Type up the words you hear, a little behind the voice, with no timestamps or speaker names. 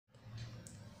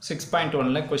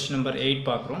6.1 question number 8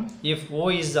 பார்க்கிறோம். If O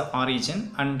is the origin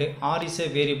and R is a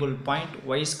variable point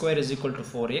y square is equal to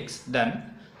 4x, then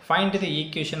find the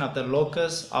equation of the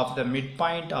locus of the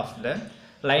midpoint of the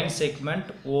line segment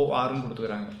OR னு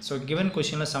கொடுத்துக்கிறாங்க. So given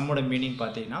questionல சம்மோட meaning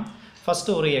பார்த்தீங்கன்னா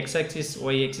first ஒரு x axis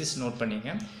y axis note பண்ணிங்க.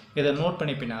 இதை note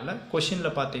பண்ணி பின்னால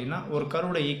கொஸ்டினில் பார்த்தீங்கன்னா ஒரு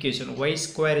கர்வோட equation y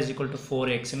square is equal to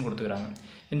 4x னு கொடுத்துக்கிறாங்க.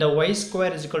 இந்த y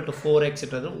square is equal to 4x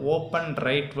ன்றது ஓப்பன்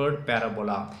ரைட்வர்ட்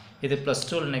பேரபோலா. இது ப்ளஸ்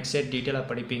 2 நெக்ஸ்ட் டீட்டெயிலாக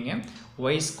படிப்பீங்க.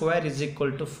 y square is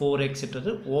equal to 4x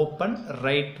ன்றது ஓப்பன்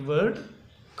ரைட்வர்ட்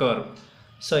கர்வ்.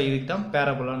 ஸோ இதுக்கு தான்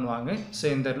பேரபோலான்னு வாங்க. ஸோ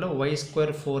இந்த இடத்துல y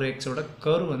square 4x ஓட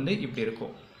கர்வ் வந்து இப்படி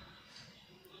இருக்கும்.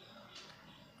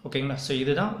 ஓகேங்களா? ஸோ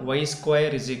இதுதான் y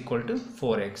square is equal to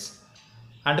 4x.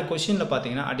 And கொஷினில்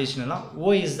பார்த்தீங்கன்னா அடிஷ்னலாக O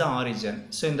is the origin.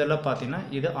 So இந்த இடத்துல பார்த்தீங்கன்னா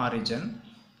இது ஆரிஜன்.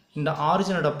 இந்த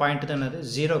ஆரிஜனோட பாயிண்ட் தான் என்னது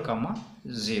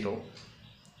 0,0.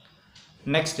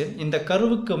 நெக்ஸ்ட்டு இந்த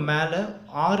கர்வுக்கு மேலே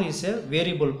R இஸ் எ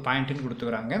வேரியபிள் பாயிண்ட்டுன்னு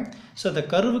கொடுத்துக்கிறாங்க. ஸோ இந்த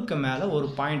கர்வுக்கு மேலே ஒரு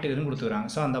பாயிண்ட் இதுன்னு கொடுத்துக்கிறாங்க.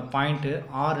 ஸோ அந்த பாயிண்ட்டு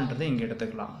ஆர்ன்றதை இங்கே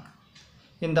எடுத்துக்கலாம்.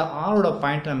 இந்த ஆரோட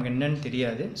பாயிண்ட் நமக்கு என்னன்னு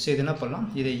தெரியாது. ஸோ இது என்ன பண்ணலாம்,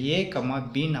 இதை A,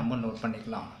 B நம்ம நோட்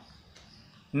பண்ணிக்கலாம்.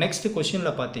 நெக்ஸ்ட்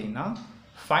கொஷினில் பார்த்தீங்கன்னா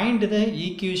find the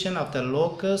equation of the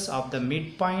locus of the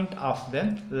midpoint of the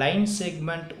line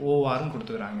segment OR னு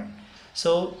கொடுத்துக்கிறாங்க.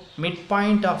 So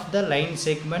midpoint of the line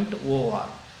segment OR.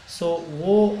 So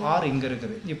OR இங்கே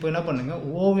இருக்குது. இப்போ என்ன பண்ணுங்கள்,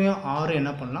 ஓவையும் ஆர்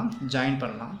என்ன பண்ணலாம், ஜாயின்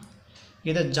பண்ணலாம்.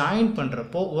 இதை ஜாயின்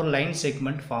பண்ணுறப்போ ஒரு லைன்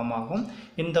செக்மெண்ட் ஃபார்ம் ஆகும்.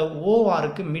 இந்த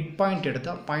ஓஆருக்கு மிட் பாயிண்ட்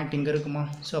எடுத்தால் பாயிண்ட் இங்கே இருக்குமா.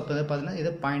 ஸோ அப்போ பார்த்தீங்கன்னா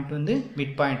இது பாயிண்ட் வந்து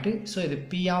மிட் பாயிண்ட்டு. ஸோ இது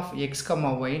P of x,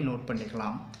 y note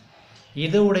பண்ணிக்கலாம்.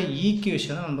 இதோட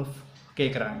ஈக்குவேஷனை நம்ம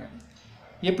கேட்குறாங்க.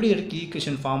 எப்படி இருக்குது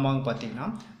ஈக்குவேஷன் ஃபார்ம் ஆகும் பார்த்தீங்கன்னா,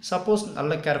 சப்போஸ்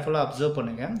நல்ல கேர்ஃபுல்லாக அப்சர்வ்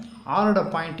பண்ணுங்கள். ஆரோட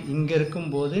பாயிண்ட் இங்கே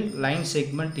இருக்கும்போது லைன்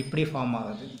செக்மெண்ட் இப்படி ஃபார்ம்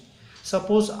ஆகுது.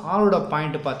 சப்போஸ் ஆரோட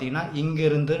பாயிண்ட் பார்த்தீங்கன்னா இங்கே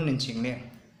இருந்துன்னு நினச்சிங்களேன்,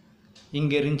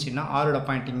 இங்கே இருந்துச்சுன்னா ஆரோட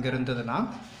பாயிண்ட் இங்கே இருந்ததுன்னா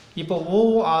இப்போ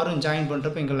ஓஆரும் ஜாயின்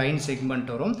பண்ணுறப்போ இங்கே லைன்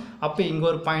செக்மெண்ட் வரும். அப்போ இங்கே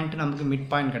ஒரு பாயிண்ட் நமக்கு மிட்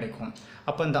பாயிண்ட் கிடைக்கும்.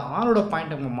 அப்போ இந்த ஆரோட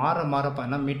பாயிண்ட் நம்ம மாற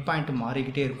பார்த்தீங்கன்னா மிட் பாயிண்ட்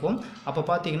மாறிக்கிட்டே இருக்கும். அப்போ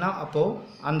பார்த்தீங்கன்னா அப்போது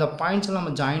அந்த பாயிண்ட்ஸ்லாம்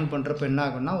நம்ம ஜாயின் பண்ணுறப்போ என்ன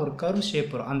ஆகுன்னா ஒரு கர்வ்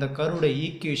ஷேப் வரும். அந்த கர்வோட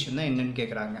ஈக்குவேஷன் தான் என்னென்னு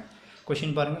கேட்குறாங்க.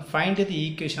 கொஷின் பாருங்கள், find the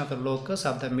equation of the locus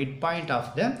of the mid point of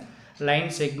the line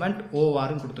segment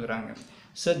ஓஆர்னு கொடுத்துக்கிறாங்க.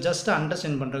 ஸோ ஜஸ்ட்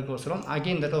அண்டர்ஸ்டாண்ட் பண்ணுறதுக்கோசரம்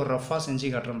அகைன் இந்த ஒரு ரஃபாக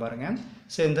செஞ்சு காட்டுறோம் பாருங்கள்.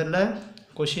 ஸோ இந்த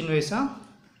கொஷின் வைஸாக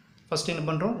ஃபஸ்ட் என்ன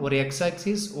பண்ணுறோம், ஒரு x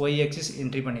axis y axis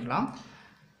entry பண்ணிக்கலாம்.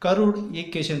 கர்வ்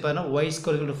ஈக்குவேஷன் பார்த்தீங்கன்னா y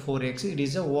square equal to 4x, it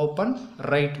is a open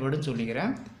ரைட்வர்டுன்னு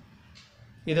சொல்லிக்கிறேன்.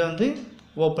 இது வந்து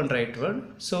ஓப்பன் ரைட்வர்ட்.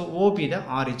 ஸோ OB தான்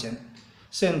ஆரிஜன்.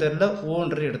 ஸோ இந்த இடத்துல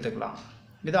ஓன்றது எடுத்துக்கலாம்.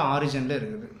 இது ஆரிஜனில்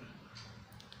இருக்குது.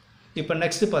 இப்போ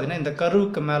நெக்ஸ்ட்டு பார்த்தீங்கன்னா இந்த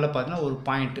கர்வுக்கு மேலே பார்த்தீங்கன்னா ஒரு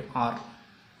பாயிண்ட் R.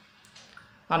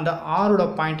 அந்த ஆரோட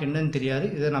பாயிண்ட் என்னன்னு தெரியாது.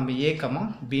 இதை நம்ம A,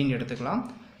 Bன்னு எடுத்துக்கலாம்.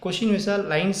 கொஷின் வைஸாக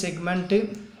லைன் செக்மெண்ட்டு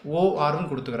ORன்னு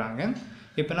கொடுத்துக்கிறாங்க.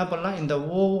 இப்போ என்ன பண்ணலாம், இந்த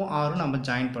ORன்னு நம்ம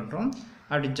ஜாயின் பண்ணுறோம்.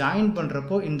 அப்படி ஜாயின்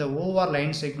பண்ணுறப்போ இந்த OR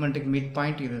லைன் செக்மெண்ட்டுக்கு மிட்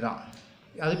பாயிண்ட் இது தான்.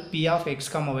 அது P of x,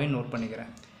 y note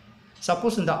பண்ணிக்கிறேன்.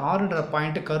 சப்போஸ் இந்த ஆறுன்ற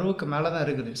பாயிண்ட்டு கர்வுக்கு மேலே தான்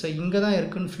இருக்குது. ஸோ இங்கே தான்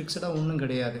இருக்குதுன்னு ஃபிக்ஸடாக ஒன்றும்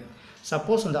கிடையாது.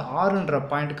 சப்போஸ் இந்த ஆறுன்ற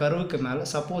பாயிண்ட் கர்வுக்கு மேலே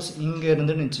சப்போஸ் இங்கே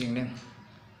இருந்துன்னு வச்சிங்களேன்.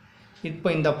 இப்போ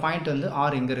இந்த பாயிண்ட் வந்து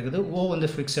R இங்கே இருக்குது. O வந்து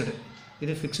ஃபிக்ஸடு,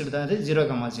 இது ஃபிக்ஸடு தான். இது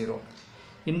 0,0.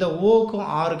 இந்த ஓக்கும்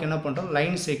ஆருக்கு என்ன பண்ணுறோம்,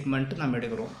 லைன் செக்மெண்ட் நம்ம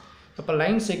எடுக்கிறோம். அப்போ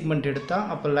லைன் செக்மெண்ட் எடுத்தால்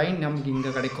அப்போ லைன் நமக்கு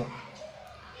இங்கே கிடைக்கும்.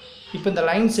 இப்போ இந்த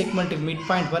லைன் செக்மெண்ட்டுக்கு மிட்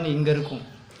பாயிண்ட் வந்து இங்கே இருக்கும்.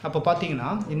 அப்போ பார்த்தீங்கன்னா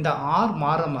இந்த ஆர்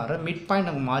மாற மிட் பாயிண்ட்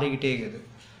நமக்கு மாறிக்கிட்டே இருக்குது.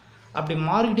 அப்படி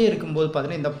மாறிக்கிட்டே இருக்கும்போது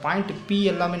பார்த்தீங்கன்னா இந்த பாயிண்ட் P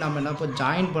எல்லாமே நம்ம என்ன இப்போ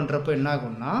ஜாயின் பண்ணுறப்போ என்ன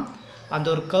ஆகும்னா அந்த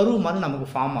ஒரு கர்வ் மாதிரி நமக்கு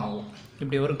ஃபார்ம் ஆகும்.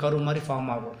 இப்படி ஒரு கர்வ் மாதிரி ஃபார்ம்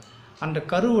ஆகும். அந்த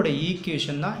கர்வோட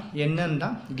ஈக்குவேஷன் தான் என்னன்னு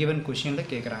தான் கிவன்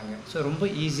கொஷினில் கேட்குறாங்க. ஸோ ரொம்ப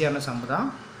ஈஸியான சம் தான்.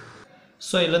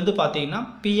 ஸோ இதுலேருந்து பார்த்தீங்கன்னா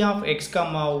P of x,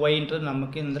 yன்றது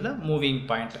நமக்கு இதில் moving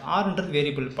point, ஆர்ன்றது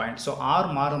variable point. So R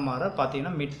மாற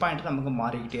பார்த்தீங்கன்னா மிட் பாயிண்ட் நமக்கு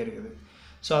மாறிக்கிட்டே இருக்குது.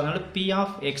 ஸோ அதனால் P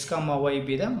of x, y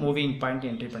B தான் மூவிங் பாயிண்ட்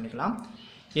என்ட்ரி பண்ணிக்கலாம்.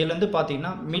 இதுலேருந்து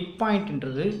பார்த்தீங்கன்னா மிட்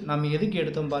பாயிண்ட்ன்றது நம்ம எதுக்கு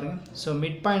எடுத்தோம் பாருங்கள். ஸோ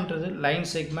மிட் பாயிண்ட்றது லைன்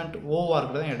செக்மெண்ட்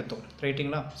ஓஆருக்கு தான் எடுத்தோம்,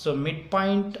 ரைட்டுங்களா. So mid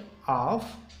point of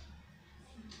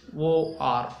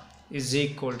OR is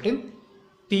equal to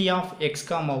P of x,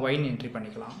 yன்னு entry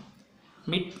பண்ணிக்கலாம்.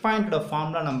 மிட் பாயிண்டோட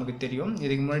ஃபார்முலா நமக்கு தெரியும்.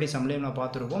 இதுக்கு முன்னாடி சம்லேயும் நான்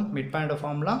பார்த்துருக்கோம். Mid பாயிண்டோட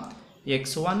formula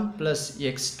x1 +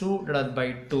 x2 /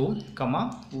 2,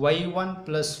 y1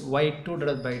 + y2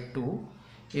 / 2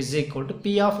 is equal to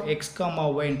P of x,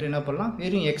 y என்று என்ன பண்ணலாம்,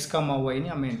 வெறும் x,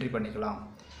 yன்னு நம்ம என்ட்ரி பண்ணிக்கலாம்.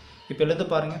 இப்போ எழுது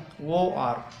பாருங்கள்,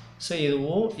 OR. ஸோ இது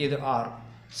O, இது R.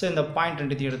 ஸோ இந்த பாயிண்ட்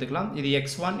ரெண்டுத்தையும் எடுத்துக்கலாம். இது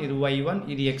x1, இது y1,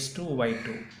 இது x2,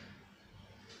 y2.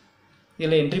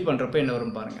 இதில் என்ட்ரி பண்ணுறப்போ என்ன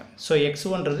வரும் பாருங்கள். So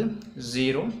x1ன்றது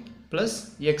 0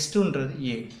 + x2ன்றது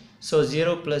A. So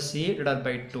 0 plus A divided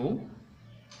by 2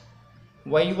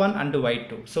 y1 and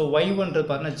y2. So y1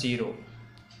 பார்த்தீங்கன்னா 0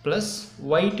 plus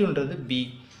y2 b.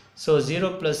 So 0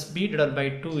 plus b divided by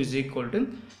 2 is equal to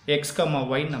x,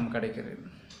 y நமக்கு கிடைக்குது.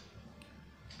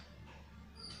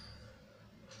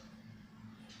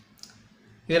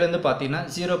 இதில் இருந்து பார்த்தீங்கன்னா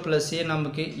 0 plus a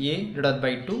நமக்கு a divided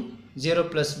by 2, 0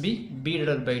 plus b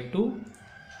divided by 2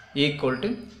 equal to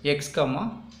x,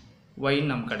 y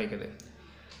நமக்கு கிடைக்குது.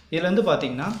 இதில் இருந்து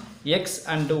பார்த்தீங்கன்னா x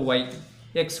and y,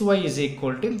 xy is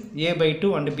equal to a by 2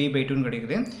 and b by 2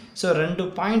 கிடைக்குது. ஸோ ரெண்டு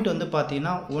பாயிண்ட் வந்து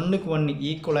பார்த்தீங்கன்னா ஒன்றுக்கு ஒன்று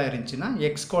ஈக்குவலாக இருந்துச்சுன்னா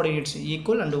x coordinates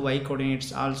equal and y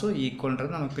coordinates also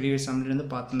ஈக்குவல்ன்றது நம்ம ப்ரீவியஸ் சம்லேருந்து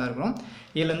பார்த்து தான் இருக்கிறோம்.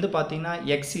 இதுலேருந்து பார்த்தீங்கன்னா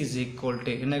x is equal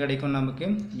to என்ன கிடைக்கும் நமக்கு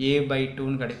a by 2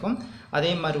 கிடைக்கும்.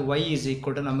 அதே மாதிரி y is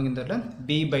equal to நமக்கு இந்த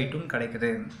b by 2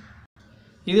 கிடைக்குது.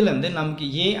 இதிலேருந்து நமக்கு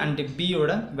a and b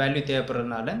யோட வேல்யூ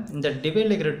தேவைப்படுறதுனால இந்த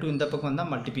டிவைடில் இருக்கிற 2 இந்த பக்கம்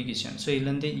வந்தால் மல்டிபிகேஷன். ஸோ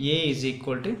இதுலேருந்து a is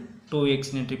equal to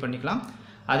 2x entry பண்ணிக்கலாம்.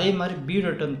 அதே மாதிரி b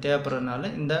யோட டேர்ம் தேவைப்படுறதுனால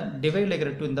இந்த டிவைடில்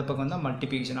இருக்கிற 2 இந்த பக்கம் வந்தால்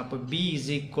மல்டிபிகேஷன். அப்போ b is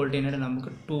equal to என்னென்ன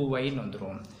நமக்கு 2yன்னு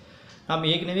வந்துடும். நம்ம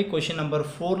ஏற்கனவே கொஷின் நம்பர்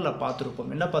 4ல்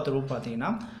பார்த்துருப்போம். என்ன பார்த்துருப்போம் பார்த்தீங்கன்னா,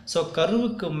 ஸோ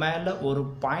கர்வுக்கு மேலே ஒரு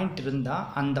பாயிண்ட் இருந்தால்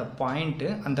அந்த பாயிண்ட்டு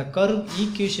அந்த கர்வ்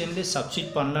ஈக்குவேஷன்லேயே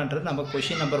சப்ஸ்டிட் பண்ணலான்றது நம்ம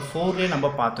கொஷின் நம்பர் 4லேயே நம்ம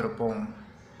பார்த்துருப்போம்.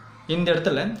 இந்த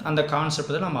இடத்துல அந்த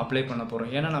கான்செப்ட் தான் நம்ம அப்ளை பண்ண போகிறோம்.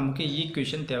 ஏன்னா நமக்கு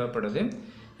ஈக்குவேஷன் தேவைப்படுது.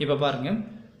 இப்போ பாருங்கள்,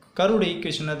 கர்வோட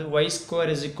ஈக்குவேஷன் அது y square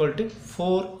is equal to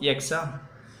 4x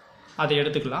அதை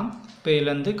எடுத்துக்கலாம். இப்போ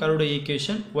இதுலேருந்து கர்வோட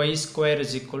equation y square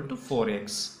is equal to 4x.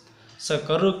 So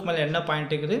கர்வுக்கு மேலே என்ன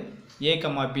பாயிண்ட் இருக்குது a,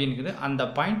 b இருக்குது. அந்த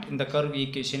பாயிண்ட் இந்த கர்வ்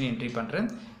ஈக்குவேஷன் என்ட்ரி பண்ணுறேன்.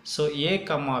 ஸோ a,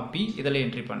 b இதில்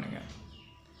என்ட்ரி பண்ணுங்கள்.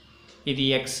 இது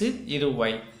x, இது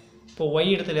y. இப்போ y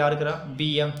இடத்துல யார் இருக்கிறா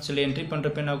b சொல்லி என்ட்ரி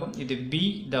பண்ணுறப்ப என்ன ஆகும், இது b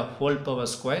the whole power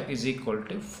square is equal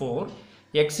to 4,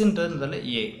 xன்றது இதில்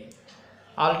a.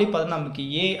 ஆல்ரெடி பார்த்தா நமக்கு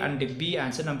a and b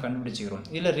ஆன்சர் நம்ம கண்டுபிடிச்சிக்கிறோம்.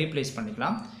 இதில் ரீப்ளேஸ்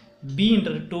பண்ணிக்கலாம்.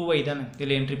 bன்றது 2y தானே,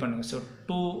 இதில் என்ட்ரி பண்ணுங்கள். So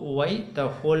 2y the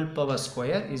whole power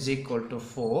square is equal to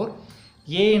 4,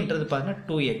 aன்றது பார்த்தீங்கன்னா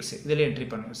 2x இதில் என்ட்ரி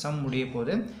பண்ணுங்கள். சம் முடிய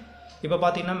போகுது. இப்போ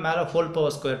பார்த்தீங்கன்னா மேலே ஹோல்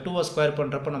பவர் ஸ்கொயர் 2 ஸ்கொயர்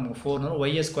பண்ணுறப்போ நமக்கு 4 வரும்,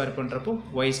 y ஸ்கொயர் பண்ணுறப்போ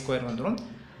y ஸ்கொயர் வந்துடும்.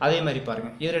 அதே மாதிரி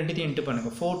பாருங்கள், இது ரெண்டுத்தையும் இன்ட்டு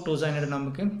பண்ணுங்கள். 4 2s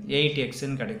நமக்கு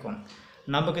 8xன்னு கிடைக்கும்.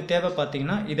 நமக்கு தேவை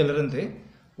பார்த்தீங்கன்னா இதிலிருந்து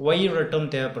y-யோட டேர்ம்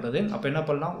தேவைப்படுது. அப்போ என்ன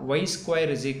பண்ணலாம், y square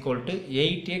is equal to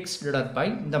 8x divided by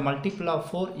இந்த மல்டிபிள் ஆஃப்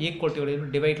 4 ஈக்குவல் டு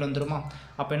டிவைடில் வந்துருமா.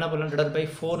 அப்போ என்ன பண்ணலாம், divided by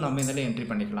 4 நம்ம இதில் என்ட்ரி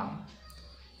பண்ணிக்கலாம்.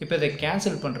 இப்போ இதை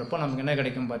கேன்சல் பண்ணுறப்போ நமக்கு என்ன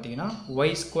கிடைக்கும் பார்த்தீங்கன்னா y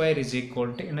square is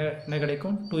equal to என்ன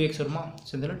கிடைக்கும் 2x வருமா.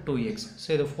 ஸோ இதில் 2x. ஸோ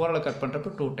இது 4ஆல் கட்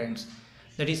பண்ணுறப்போ 2 times,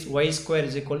 that is y square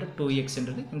is equal to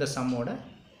 2xன்றது இந்த சம்மோட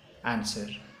answer.